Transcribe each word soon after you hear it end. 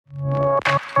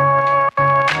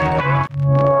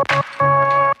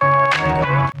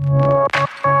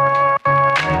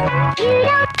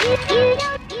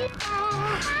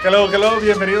Hello,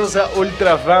 bienvenidos a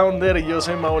Ultra Founder. Yo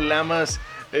soy Mau Lamas.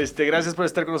 Gracias por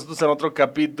estar con nosotros en otro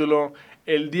capítulo.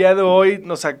 El día de hoy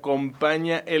nos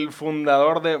acompaña el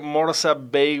fundador de Morsa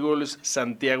Bagels,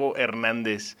 Santiago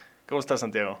Hernández. ¿Cómo estás,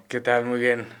 Santiago? ¿Qué tal? Muy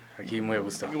bien. Aquí muy a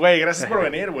gusto. Güey, gracias por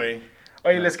venir, güey.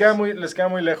 Oye, ¿les queda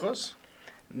muy lejos?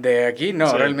 De aquí, no,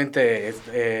 Sí. Realmente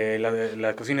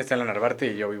la cocina está en la Narvarte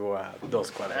y yo vivo a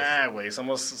 2 cuadras. Ah, güey,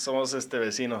 somos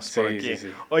vecinos por Sí, aquí.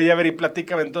 sí. Oye, a ver, y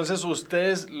platícame, entonces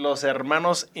ustedes, los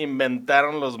hermanos,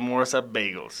 inventaron los Morsa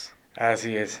Bagels.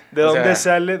 Así es. ¿De dónde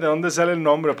sale el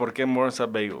nombre? ¿Por qué Morsa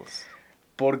Bagels?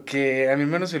 Porque a mi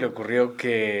hermano se le ocurrió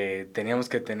que teníamos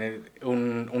que tener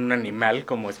un animal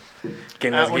como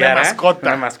que nos guiara.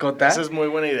 Una mascota. Esa es muy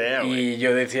buena idea, güey. Y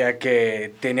yo decía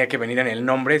que tenía que venir en el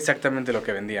nombre exactamente lo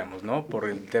que vendíamos, ¿no? Por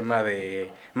el tema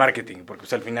de marketing, porque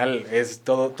pues al final es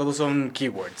todos son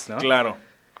keywords, ¿no? Claro.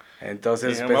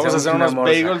 Entonces Bien, vamos a hacer unos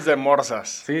bagels de morsas.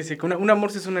 Sí, una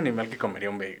morsa es un animal que comería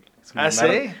un bagel. Es un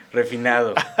animal ¿sí?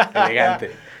 Refinado,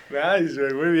 elegante. Nice,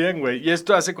 güey, muy bien, güey. ¿Y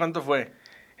esto hace cuánto fue?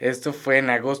 Esto fue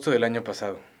en agosto del año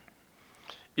pasado.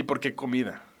 ¿Y por qué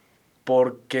comida?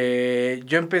 Porque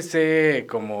yo empecé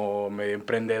como medio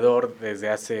emprendedor desde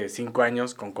hace 5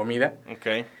 años con comida.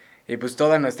 Ok. Y pues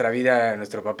toda nuestra vida,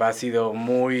 nuestro papá ha sido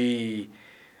muy...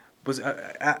 Pues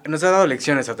nos ha dado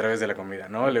lecciones a través de la comida,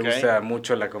 ¿no? Okay. Le gusta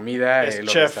mucho la comida, Es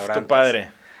los chef, restaurantes. tu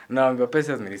padre. No, mi papá es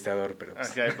administrador, pero... Pues,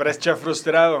 Ok, pero es chef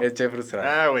frustrado. es chef frustrado.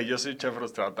 Ah, güey, yo soy chef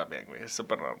frustrado también, güey. Es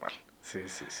súper normal. Sí.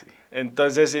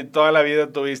 Entonces, si toda la vida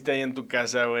tuviste ahí en tu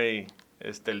casa, güey,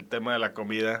 el tema de la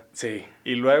comida. Sí.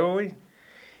 ¿Y luego, güey?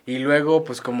 Y luego,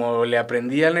 pues como le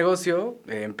aprendí al negocio,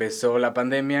 empezó la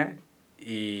pandemia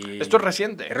y... Esto es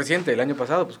reciente. Es reciente, el año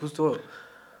pasado, pues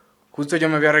justo yo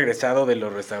me había regresado de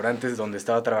los restaurantes donde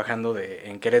estaba trabajando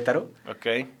en Querétaro.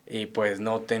 Ok. Y pues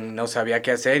no sabía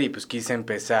qué hacer y pues quise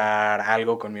empezar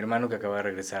algo con mi hermano que acaba de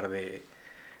regresar de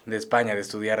España, de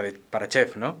estudiar para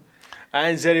chef, ¿no? Ah,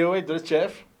 ¿en serio, güey? ¿Tú eres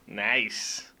chef?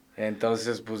 Nice.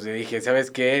 Entonces, pues le dije, ¿sabes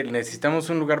qué? Necesitamos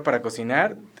un lugar para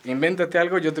cocinar, invéntate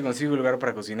algo, yo te consigo un lugar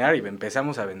para cocinar y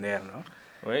empezamos a vender, ¿no?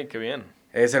 Güey, qué bien.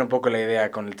 Esa era un poco la idea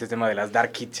con el tema de las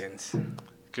dark kitchens.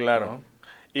 Claro. ¿No?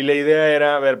 Y la idea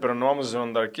era, a ver, pero no vamos a hacer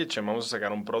un dark kitchen, vamos a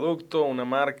sacar un producto, una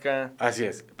marca. Así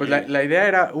es. Pues la idea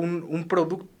era un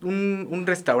producto, un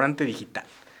restaurante digital.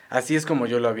 Así es como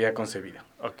yo lo había concebido.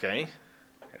 Ok.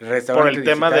 Restaurante Por el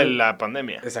tema de digital. la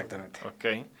pandemia. Exactamente.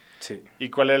 Ok. Sí. ¿Y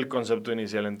cuál era el concepto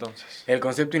inicial entonces? El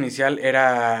concepto inicial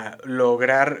era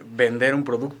lograr vender un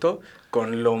producto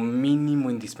con lo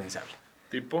mínimo indispensable.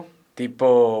 ¿Tipo?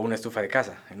 Tipo una estufa de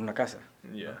casa, en una casa.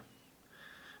 Ya.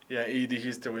 Ya, y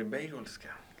dijiste, güey, bagels,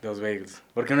 cabrón. Los bagels.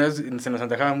 Porque una vez se nos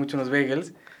antojaban mucho unos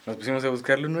bagels, nos pusimos a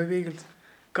buscarlo, no hay bagels.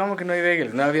 ¿Cómo que no hay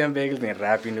bagels? No habían bagels ni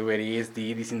Rappi, ni Uber Eats,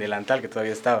 Didi, Sin Delantal, que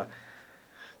todavía estaba.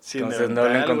 Entonces no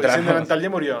lo encontramos. Sin Delantal ya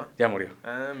murió. Ya murió.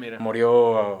 Ah, mira.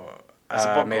 Murió Hace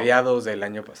a poco. mediados del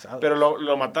año pasado. ¿Pero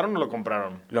lo mataron o lo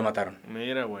compraron? Lo mataron.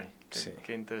 Mira, güey. Sí.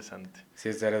 Qué interesante. Sí,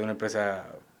 esta era de una empresa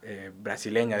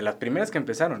brasileña, de las primeras que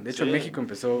empezaron. De hecho, Sí. en México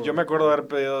empezó... Yo me acuerdo de haber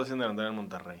pedido Sin Delantal en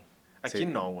Monterrey. Aquí Sí.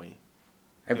 no, güey.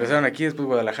 Empezaron aquí, después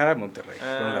Guadalajara, Monterrey.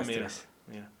 Fueron Ah, las mira, tres.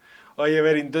 mira. Oye, a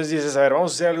ver, entonces dices, a ver,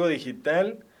 vamos a hacer algo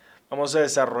digital, vamos a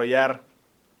desarrollar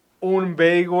un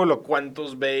bagel o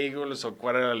cuántos bagels o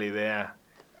cuál era la idea.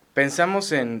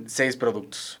 Pensamos en 6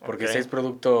 productos, porque Ok. 6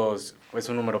 productos es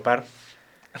un número par.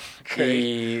 Ok.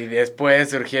 Y después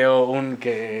surgió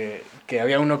que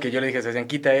había uno que yo le dije, se decían,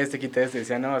 quita este,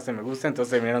 decían, no, este me gusta,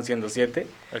 entonces terminaron siendo 7.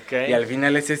 Ok. Y al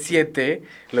final ese 7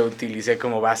 lo utilicé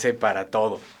como base para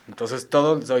todo. Entonces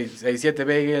hay 7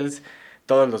 bagels,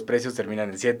 todos los precios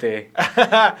terminan en 7.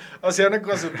 O sea, una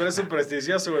cosa, tú eres un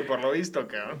prestigioso, güey, por lo visto,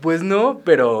 cabrón. Pues no,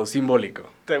 pero simbólico.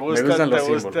 ¿Te Me gustan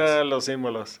los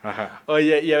símbolos? Ajá.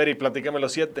 Oye, y a ver, y platícame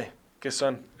los 7. ¿Qué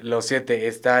son? Los 7,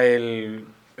 está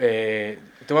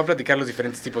te voy a platicar los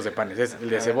diferentes tipos de panes. Es el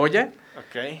de cebolla,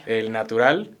 Ok. el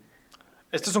natural.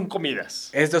 Estos son comidas.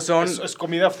 Estos son... ¿Es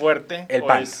comida fuerte? El o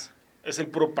pan. Es el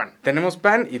puro pan. Tenemos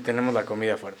pan y tenemos la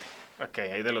comida fuerte. Ok,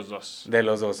 hay de los dos. De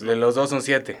los dos. De los dos son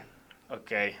 7.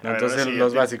 Ok. Entonces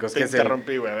los básicos, Te que es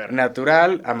interrumpí, güey, a ver.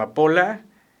 natural, amapola,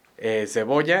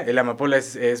 cebolla. El amapola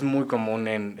es muy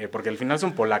común porque al final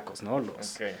son polacos, ¿no? Ok.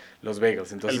 Los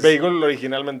bagels. Entonces, El bagel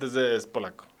originalmente es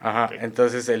polaco. Ajá, Ok.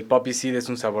 entonces el poppy seed es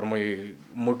un sabor muy,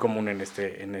 muy común en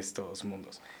estos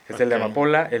mundos. Es el de Ok.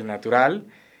 amapola, el natural,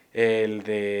 el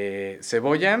de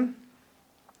cebolla,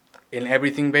 el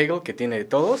everything bagel, que tiene de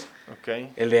todos, Ok.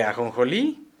 el de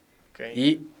ajonjolí Ok.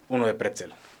 y uno de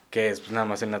pretzel, que es pues, nada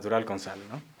más el natural con sal,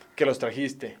 ¿no? Que los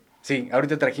trajiste. Sí,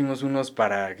 ahorita trajimos unos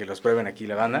para que los prueben aquí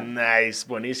la banda. Nice,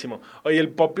 buenísimo. Oye, el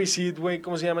Poppy Seed, güey,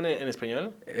 ¿cómo se llaman en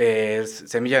español? Es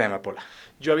semilla de amapola.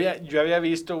 Yo había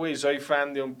visto, güey, soy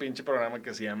fan de un pinche programa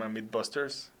que se llama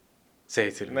Mythbusters.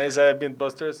 Sí, sí. ¿Nadie sabe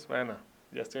Mythbusters? Bueno,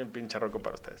 ya estoy en pinche roco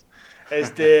para ustedes.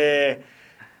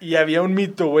 Y había un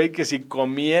mito, güey, que si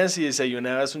comías y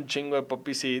desayunabas un chingo de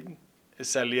Poppy Seed,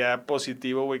 salía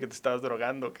positivo, güey, que te estabas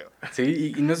drogando, cabrón.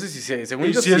 Sí, y no sé si según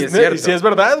Y yo si sí es cierto. Y si es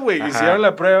verdad, güey. Ajá. Hicieron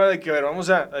la prueba de que, a ver, vamos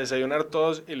a desayunar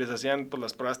todos y les hacían pues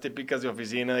las pruebas típicas de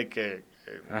oficina de que,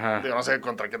 Ajá. yo no sé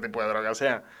contra qué tipo de droga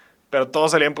sea. Pero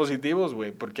todos salían positivos,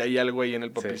 güey, porque hay algo ahí en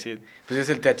el Poppy Seed. Pues es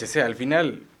el THC. Al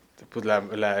final, pues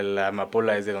la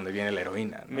amapola es de donde viene la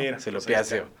heroína, ¿no? Mira, Es el pues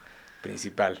opiáceo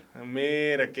principal.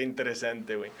 Mira, qué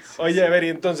interesante, güey. Sí, Oye, sí. a ver, y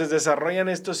entonces desarrollan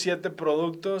estos 7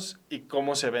 productos y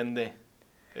cómo se vende.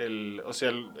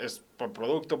 ¿Es por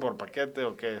producto, por paquete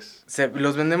o qué es?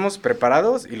 Los vendemos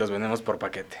preparados y los vendemos por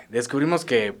paquete. Descubrimos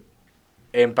que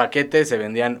en paquete se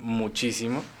vendían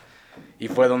muchísimo y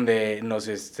fue donde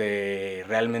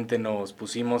realmente nos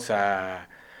pusimos a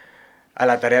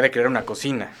la tarea de crear una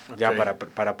cocina, ya Ok.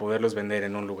 para poderlos vender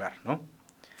en un lugar, ¿no?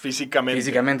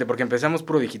 Físicamente. Porque empezamos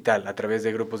puro digital, a través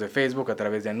de grupos de Facebook, a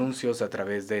través de anuncios, a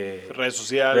través de Redes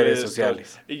sociales. redes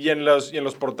sociales. Todo. ¿Y en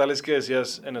los portales que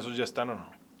decías, en esos ya están o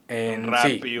no?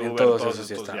 Rappi, Sí, Uber, en todos todos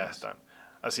esos estos ya estamos. están.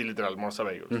 Así literal, Morsa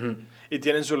Bagels. Ujú. Y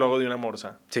tienen su logo de una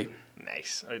morsa. Sí.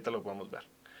 Nice, ahorita lo podemos ver.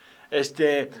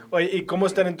 Oye, ¿y cómo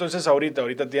están entonces ahorita?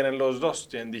 Ahorita tienen los dos,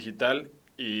 tienen digital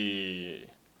y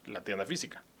la tienda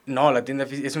física. No, la tienda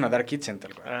es una Dark Kitchen,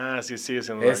 tal cual. Ah, sí, sigue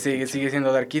siendo Dark Sigue Kitchen.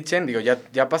 siendo Dark Kitchen. Digo,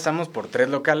 ya pasamos por 3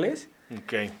 locales,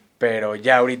 Ok. pero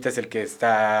ya ahorita es el que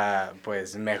está,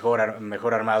 pues, mejor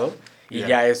armado. Y Ya.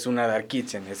 ya es una Dark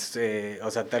Kitchen.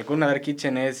 O sea, tal cual una Dark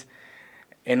Kitchen es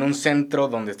en un centro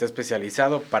donde está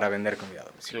especializado para vender comida a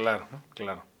domicilio. Claro,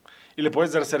 claro. Y le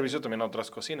puedes dar servicio también a otras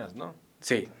cocinas, ¿no?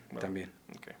 Sí, Bueno. también.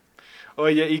 Ok.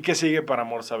 Oye, ¿y qué sigue para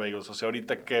Morsa Bagels? O sea,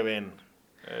 ahorita, ¿qué ven?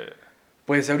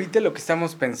 Pues ahorita lo que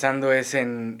estamos pensando es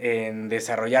en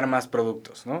desarrollar más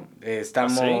productos, ¿no?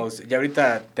 Ya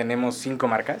ahorita tenemos 5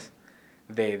 marcas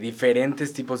de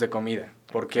diferentes tipos de comida,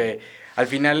 porque al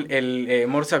final el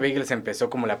Morsa Bagels empezó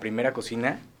como la primera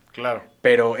cocina, Claro.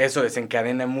 pero eso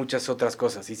desencadena muchas otras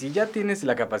cosas. Y si ya tienes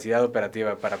la capacidad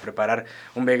operativa para preparar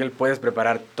un bagel, puedes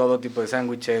preparar todo tipo de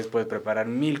sándwiches, puedes preparar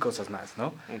 1000 cosas más, ¿no?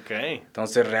 Ok.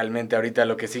 Entonces, realmente ahorita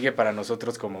lo que sigue para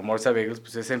nosotros como Morsa Bagels,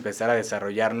 pues es empezar a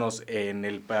desarrollarnos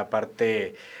en la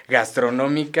parte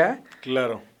gastronómica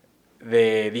Claro.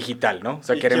 de digital, ¿no? O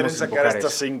sea, Y quieren queremos sacar empujar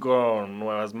estas eso. 5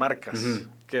 nuevas marcas. Ujú.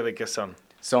 ¿De qué son?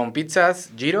 Son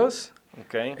pizzas, gyros,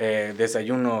 Ok.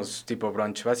 desayunos tipo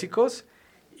brunch básicos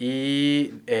y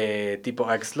tipo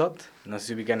axlot, no sé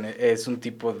si ubican, es un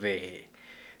tipo de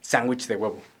sándwich de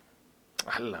huevo.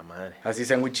 A la madre. Así,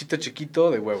 sándwichito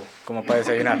chiquito de huevo, como para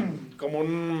desayunar. Como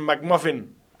un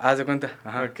McMuffin. Haz de cuenta.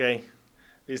 Ajá. Ok.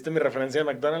 ¿Viste mi referencia de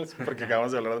McDonald's? Porque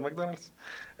acabamos de hablar de McDonald's.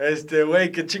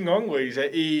 Güey, qué chingón, güey.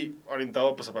 Y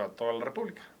orientado pues para toda la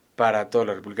República. Para toda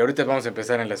la República. Ahorita vamos a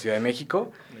empezar en la Ciudad de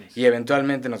México Nice. y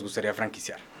eventualmente nos gustaría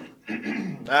franquiciar.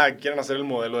 Quieren hacer el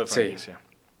modelo de Sí. franquicia.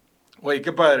 Güey,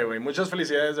 qué padre, güey. Muchas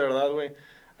felicidades, de verdad, güey.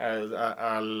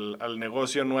 Al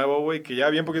negocio nuevo, güey, que ya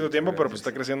bien poquito tiempo, pero pues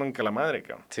está creciendo en que la madre,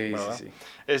 cabrón. Sí, ¿verdad? sí,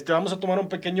 sí. Vamos a tomar un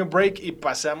pequeño break y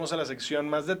pasamos a la sección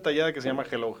más detallada que se llama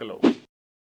Hello, Hello.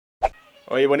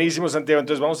 Oye, buenísimo, Santiago.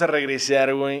 Entonces vamos a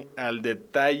regresar, güey, al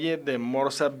detalle de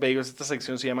Morsa Bagels. Esta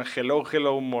sección se llama Hello,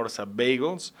 Hello, Morsa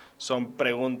Bagels. Son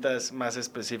preguntas más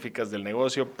específicas del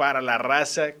negocio para la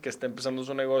raza que está empezando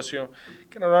su negocio.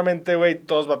 Que normalmente, güey,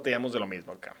 todos batallamos de lo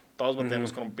mismo acá. Todos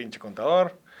batallamos con un pinche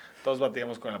contador. Todos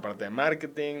batallamos con la parte de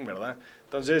marketing, ¿verdad?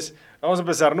 Entonces, vamos a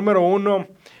empezar. Número 1.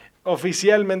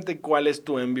 Oficialmente, ¿cuál es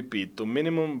tu MVP? Tu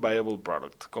Minimum Viable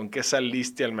Product. ¿Con qué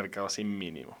saliste al mercado así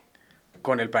mínimo?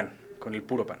 Con el pan, con el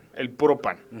puro pan. El puro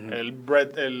pan. Ujú. El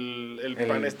bread, el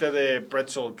pan de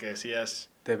pretzel que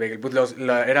decías. De bagel. Pues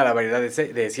era la variedad de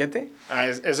 7.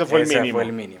 Ese fue el Ese mínimo. fue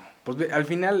el mínimo. Pues al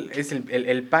final es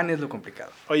el pan es lo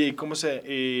complicado. Oye, ¿y cómo o sea,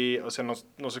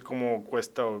 no sé cómo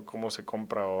cuesta o cómo se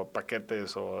compra o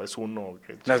paquetes o es uno? O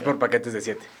qué No es chingada? por paquetes de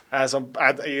 7.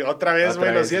 Y otra vez, Otra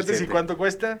güey, los vez el 7, ¿y siete. cuánto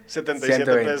cuesta? 77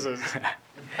 120. pesos.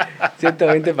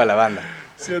 120 para la banda.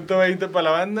 120 para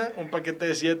la banda, un paquete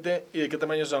de 7. ¿Y de qué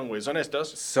tamaño son, güey? ¿Son estos?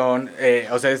 Son,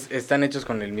 o sea, están hechos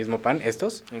con el mismo pan,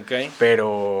 estos, Ok.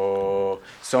 pero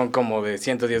son como de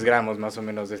 110 gramos más o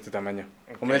menos de este tamaño.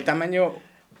 Como Ok. del tamaño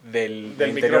del Del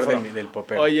interior micrófono. del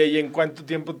popeo. Oye, ¿y en cuánto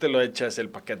tiempo te lo echas el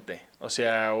paquete? O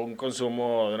sea, un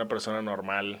consumo de una persona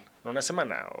normal, ¿una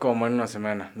semana? Como en una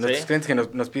semana. Nuestros clientes que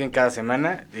nos piden cada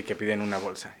semana y que piden una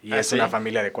bolsa. Y ¿Ah, es sí? una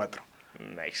familia de 4.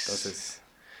 Nice. Entonces,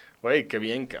 Güey, qué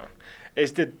bien, cabrón.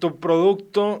 ¿Tu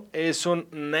producto es un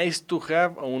nice to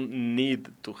have o un need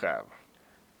to have?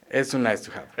 Es un nice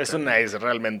to have. Es un nice,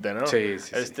 realmente, ¿no? Sí,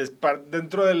 sí, sí. Es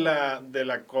dentro de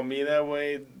la comida,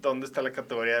 güey, ¿dónde está la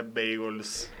categoría de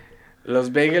bagels?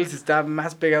 Los bagels está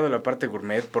más pegado a la parte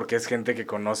gourmet porque es gente que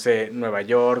conoce Nueva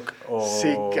York o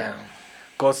Sí, cabrón.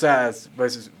 cosas,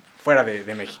 pues, fuera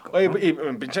de México. Oye, ¿no? y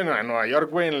en pinche Nueva York,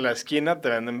 güey, en la esquina te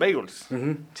venden bagels.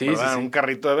 Ujú. Sí, ¿Verdad? sí, sí. Un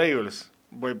carrito de bagels.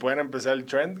 Güey, pueden empezar el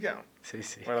trend, cabrón. Sí,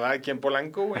 sí. ¿Verdad? Aquí en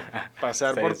Polanco, güey. Pasar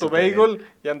Está por bien, tu súper bagel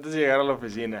y antes de llegar a la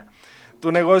oficina.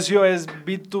 ¿Tu negocio es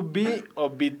B2B o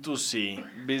B2C?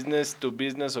 ¿Business to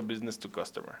business o business to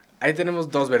customer? Ahí tenemos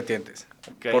dos vertientes.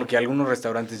 Ok. Porque a algunos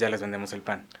restaurantes ya les vendemos el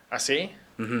pan. ¿Ah, sí?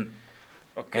 Ujú.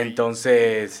 Ok.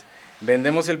 Entonces,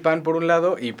 vendemos el pan por un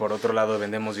lado y por otro lado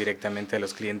vendemos directamente a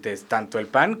los clientes tanto el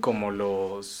pan como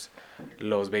los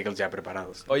bagels ya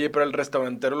preparados. Oye, pero el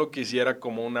restaurantero lo quisiera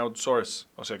como un outsource.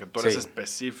 O sea, que tú eres Sí.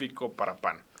 específico para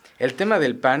pan. El tema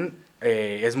del pan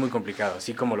es muy complicado,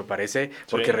 así como lo parece,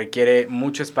 porque Sí. requiere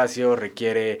mucho espacio,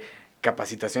 requiere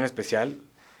capacitación especial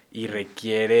y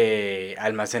requiere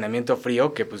almacenamiento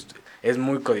frío, que pues es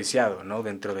muy codiciado, ¿no?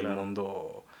 Dentro del Claro.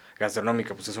 mundo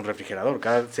gastronómico, pues es un refrigerador.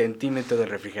 Cada centímetro del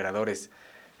refrigerador es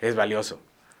valioso.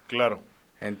 Claro.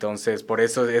 Entonces, por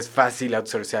eso es fácil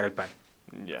outsourcear el pan.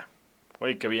 Ya.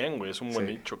 Oye, qué bien, güey. Es un buen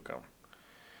Sí. nicho, cabrón.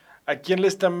 ¿A quién le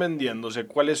están vendiendo? O sea,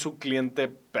 ¿cuál es su cliente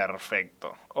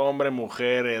perfecto? Hombre,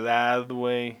 mujer, edad,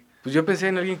 güey. Pues yo pensé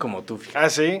en alguien como tú, fíjate. ¿Ah,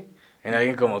 sí? En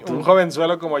alguien como Un tú.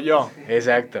 jovenzuelo como yo.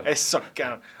 Exacto. Eso,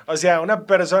 cabrón. O sea, una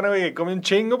persona, güey, que come un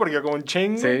chingo, porque yo como un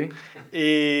chingo. Sí.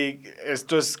 Y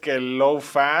esto es que low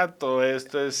fat, o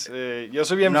esto es... yo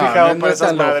soy bien No, fijado no para es esas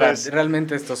tan low fat. madres.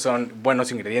 Realmente estos son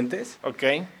buenos ingredientes, Ok.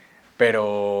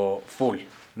 pero full.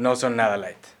 No son nada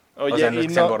light. Oye, o sea, no es y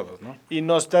que sean no- gordos, ¿no? Y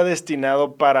no está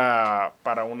destinado para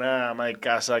una ama de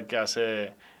casa que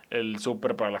hace el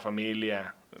súper para la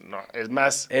familia. No, es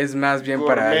más... Es más bien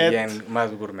para Gourmet. alguien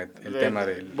más gourmet, el tema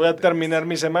del... Voy a terminar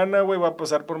mi semana, güey, voy a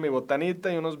pasar por mi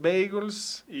botanita y unos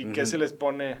bagels. ¿Y qué Ujú. se les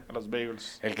pone a los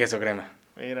bagels? El queso crema.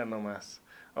 Mira nomás.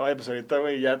 Ay, pues ahorita,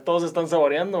 güey, ya todos están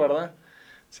saboreando, ¿verdad?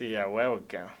 Sí, a huevo,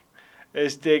 cabrón.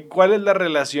 ¿Cuál es la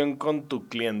relación con tu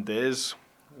cliente? ¿Es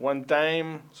one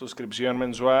time, suscripción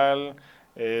mensual?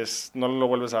 ¿No lo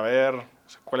vuelves a ver? O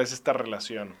sea, ¿cuál es esta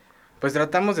relación? Pues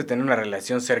tratamos de tener una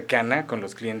relación cercana con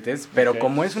los clientes, pero Ok.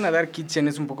 como es una dark kitchen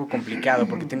es un poco complicado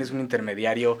porque tienes un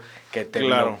intermediario que te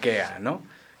Claro. bloquea, ¿no?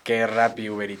 Que es Rappi,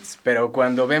 Uber Eats. Pero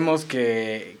cuando vemos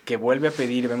que vuelve a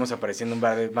pedir, vemos apareciendo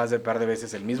más de un par de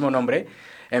veces el mismo nombre,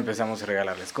 empezamos a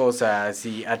regalarles cosas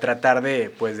y a tratar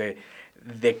de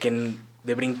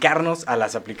brincarnos a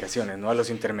las aplicaciones, ¿no? A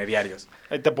los intermediarios,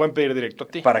 Ahí te pueden pedir directo a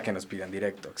ti. para que nos pidan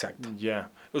directo, exacto.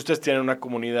 Ya. Ustedes tienen una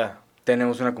comunidad.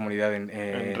 Tenemos una comunidad en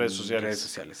redes sociales. redes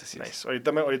sociales, así es. Nice.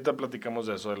 Ahorita platicamos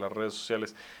de eso, de las redes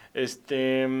sociales.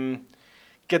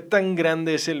 ¿Qué tan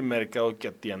grande es el mercado que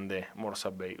atiende Morsa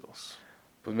Bagels?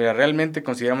 Pues mira, realmente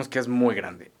consideramos que es muy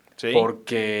grande. ¿Sí?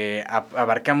 Porque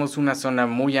abarcamos una zona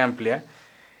muy amplia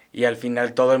y al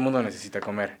final todo el mundo necesita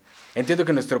comer. Entiendo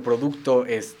que nuestro producto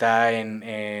está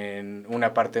en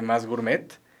una parte más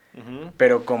gourmet, Ujú.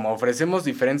 pero como ofrecemos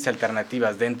diferentes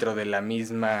alternativas dentro de la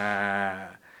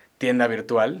misma tienda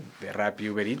virtual de Rappi y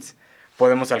Uber Eats,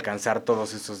 podemos alcanzar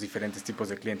todos esos diferentes tipos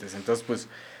de clientes. Entonces, pues,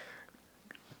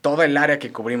 todo el área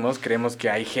que cubrimos, creemos que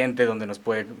hay gente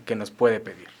que nos puede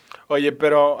pedir. Oye,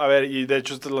 pero, a ver, y de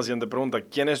hecho esta es la siguiente pregunta.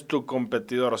 ¿Quién es tu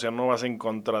competidor? O sea, ¿no vas en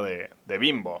contra de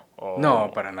Bimbo? O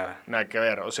No, para nada. nada que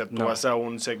ver. O sea, tú No. vas a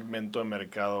un segmento de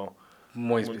mercado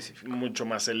Muy específico. mucho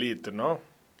más elite, ¿no?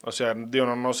 O sea,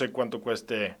 digo, no sé cuánto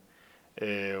cueste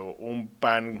un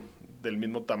pan del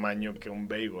mismo tamaño que un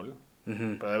bagel,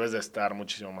 Ujú. pero debes de estar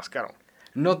muchísimo más caro.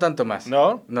 No tanto más.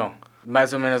 ¿No? No.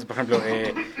 Más o menos, por ejemplo,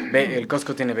 el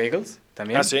Costco tiene bagels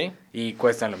también. ¿Ah, sí? Y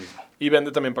cuestan lo mismo. Y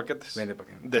vende también paquetes. Vende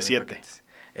paquetes. De 7.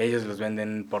 Ellos los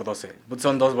venden por 12.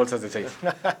 Son 2 bolsas de 6.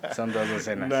 Son 2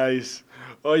 docenas. Nice.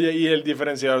 Oye, ¿y el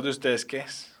diferenciador de ustedes qué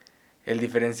es? El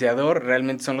diferenciador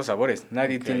realmente son los sabores.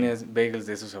 Nadie Ok. tiene bagels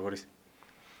de esos sabores.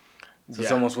 Ya.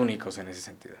 Somos únicos en ese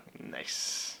sentido.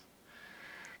 Nice.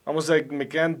 Me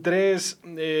quedan 3.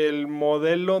 El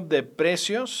modelo de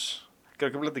precios.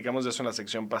 Creo que platicamos de eso en la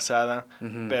sección pasada.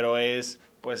 Ujú. Pero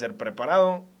puede ser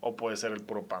preparado o puede ser el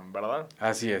puro pan, ¿verdad?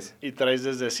 Así es. Y traes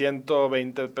desde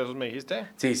 120 pesos, me dijiste.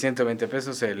 Sí, 120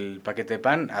 pesos el paquete de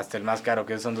pan, hasta el más caro,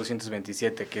 que son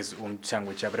 227, que es un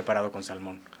sándwich ya preparado con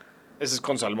salmón. Ese es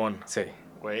con salmón. Sí.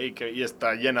 Güey, y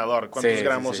está llenador. ¿Cuántos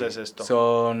gramos es esto?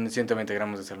 Son 120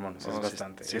 gramos de salmón, es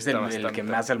bastante. Sí es el que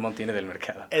más salmón tiene del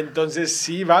mercado. Entonces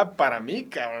sí va para mí,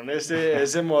 cabrón.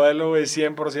 Ese modelo, güey,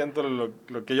 100%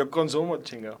 lo que yo consumo,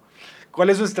 chingado.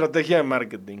 ¿Cuál es su estrategia de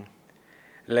marketing?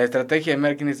 La estrategia de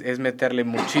marketing es meterle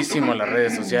muchísimo a las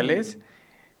redes sociales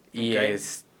y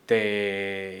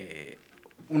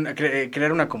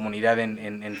crear una comunidad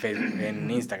en Facebook,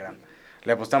 en Instagram.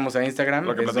 Le apostamos a Instagram.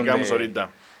 Lo que platicamos ahorita.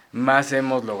 Más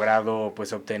hemos logrado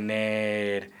pues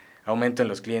obtener aumento en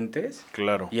los clientes.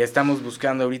 Claro. Y estamos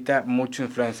buscando ahorita muchos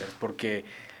influencers porque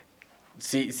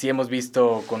sí hemos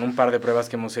visto con un par de pruebas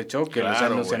que hemos hecho que los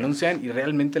anuncios se anuncian y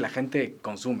realmente la gente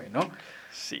consume, ¿no?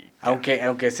 Sí.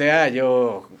 Aunque sea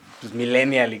yo pues,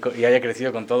 millennial y haya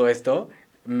crecido con todo esto,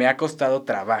 me ha costado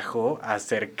trabajo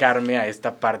acercarme a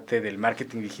esta parte del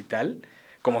marketing digital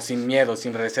como sin miedo,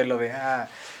 sin recelo de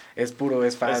es puro,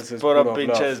 es falso, es puro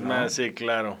pinche bluff, ¿no? más, sí,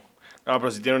 claro. No,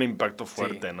 pero sí tiene un impacto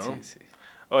fuerte, sí, ¿no? Sí.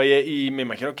 Oye, y me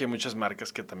imagino que hay muchas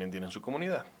marcas que también tienen su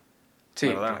comunidad. Sí,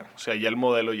 ¿verdad? claro. O sea, ya el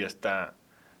modelo ya está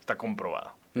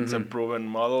comprobado. Es un proven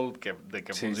model de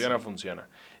que funciona.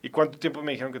 ¿Y cuánto tiempo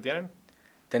me dijeron que tienen?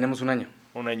 Tenemos 1 año.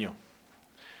 1 año.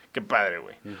 Qué padre,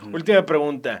 güey. Última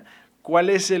pregunta. ¿Cuál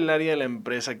es el área de la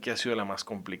empresa que ha sido la más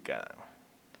complicada?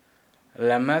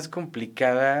 La más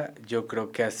complicada yo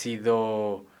creo que ha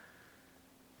sido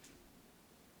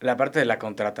la parte de la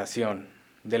contratación,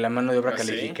 de la mano de obra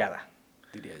calificada,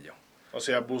 diría yo. O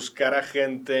sea, buscar a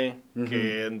gente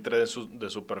que entre de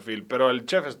su perfil. Pero el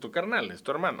chef es tu carnal, es tu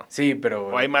hermano. Sí, pero...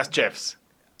 ¿O hay más chefs?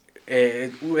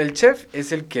 El chef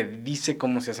es el que dice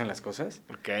cómo se hacen las cosas.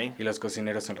 Okay. Y los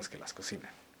cocineros son los que las cocinan.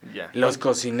 Ya. Los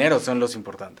cocineros son los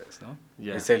importantes, ¿no?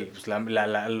 Ya. Es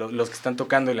los que están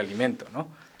tocando el alimento, ¿no?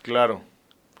 Claro.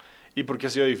 ¿Y por qué ha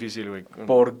sido difícil, güey?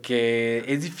 Porque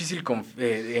es difícil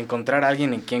encontrar a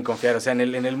alguien en quien confiar. O sea, en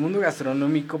el mundo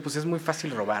gastronómico, pues es muy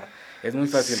fácil robar. Es muy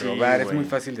fácil robar, es muy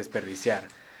fácil desperdiciar.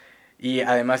 Y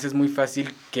además es muy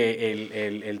fácil que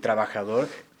el trabajador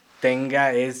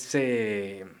tenga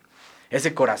ese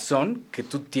corazón que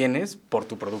tú tienes por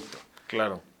tu producto.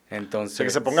 Claro. Entonces... O sea,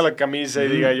 que se ponga la camisa y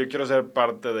diga, yo quiero ser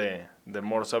parte de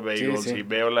Morsa Bagels y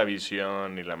veo la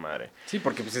visión y la madre. Sí,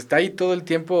 porque pues está ahí todo el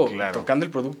tiempo tocando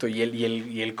el producto y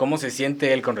el cómo se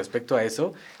siente él con respecto a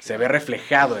eso se ve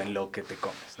reflejado en lo que te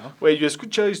comes, ¿no? Güey, yo he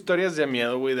escuchado historias de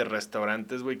miedo, güey, de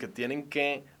restaurantes, güey, que tienen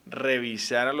que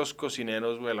revisar a los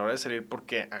cocineros, güey, a la hora de salir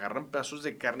porque agarran pedazos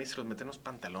de carne y se los meten en los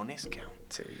pantalones, cabrón.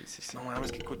 Sí. No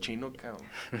mames, qué cochino, cabrón.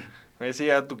 Voy a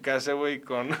llegar a tu casa, güey,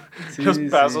 con los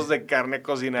pedazos de carne a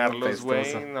cocinarlos, güey.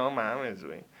 No mames,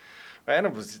 güey.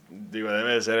 Bueno, pues, digo,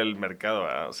 debe de ser el mercado,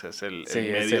 ¿verdad? O sea, el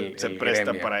medio se presta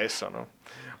gremio para eso, ¿no?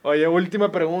 Oye,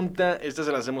 última pregunta, esta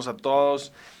se la hacemos a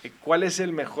todos. ¿Cuál es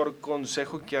el mejor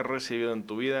consejo que has recibido en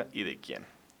tu vida y de quién?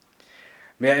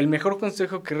 Mira, el mejor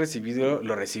consejo que he recibido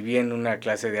lo recibí en una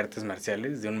clase de artes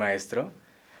marciales de un maestro.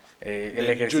 El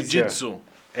ejercicio... Jiu-jitsu.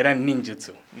 Era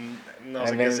ninjutsu. No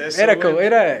sé qué es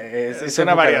eso, es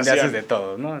una variación de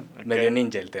todo, ¿no? Okay. Medio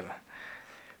ninja el tema.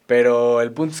 Pero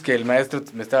el punto es que el maestro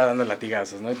me estaba dando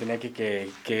latigazos, ¿no? Y tenía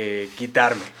que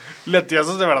quitarme.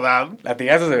 ¿Latigazos de verdad?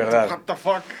 Latigazos de verdad. What the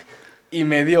fuck? Y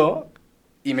me dio,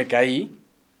 y me caí,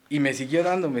 y me siguió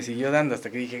dando,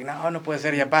 hasta que dije, no puede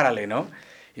ser, ya párale, ¿no?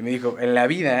 Y me dijo, en la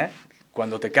vida,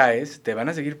 cuando te caes, te van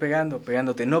a seguir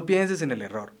pegándote. No pienses en el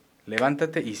error.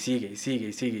 Levántate y sigue.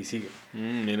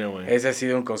 Mira, güey. Ese ha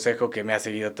sido un consejo que me ha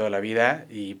seguido toda la vida.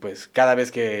 Y pues cada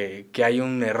vez que hay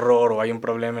un error o hay un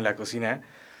problema en la cocina,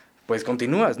 pues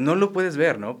continúas. No lo puedes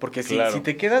ver, ¿no? Porque si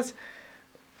te quedas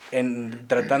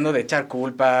tratando de echar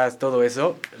culpas, todo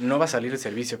eso, no va a salir el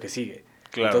servicio que sigue.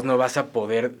 Claro. Entonces no vas a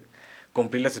poder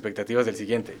cumplir las expectativas del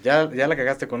siguiente. Ya la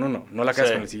cagaste con uno, no la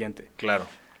cagas con el siguiente. Claro.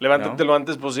 Levántate lo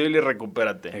antes posible y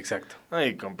recupérate. Exacto.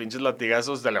 Ay, con pinches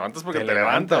latigazos te levantas porque te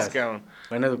levantas, cabrón.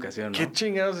 Buena educación, ¿no? ¿Qué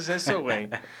chingados es eso, güey?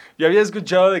 Yo había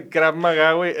escuchado de Krav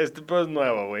Maga, güey. Este pedo es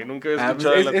nuevo, güey. Nunca había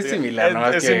escuchado de es similar, ¿no?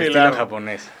 Es similar. Estilo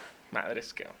japonés.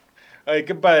 Madres, cabrón. Ay,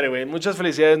 qué padre, güey. Muchas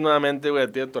felicidades nuevamente, güey,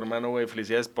 a ti y a tu hermano, güey.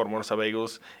 Felicidades por Morsa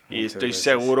Bagels. Y estoy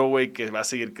seguro, güey, que va a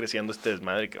seguir creciendo este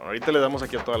desmadre, cabrón. Ahorita le damos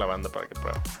aquí a toda la banda para que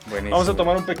prueben. Buenísimo. Vamos a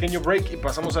tomar un pequeño break y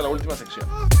pasamos a la última sección.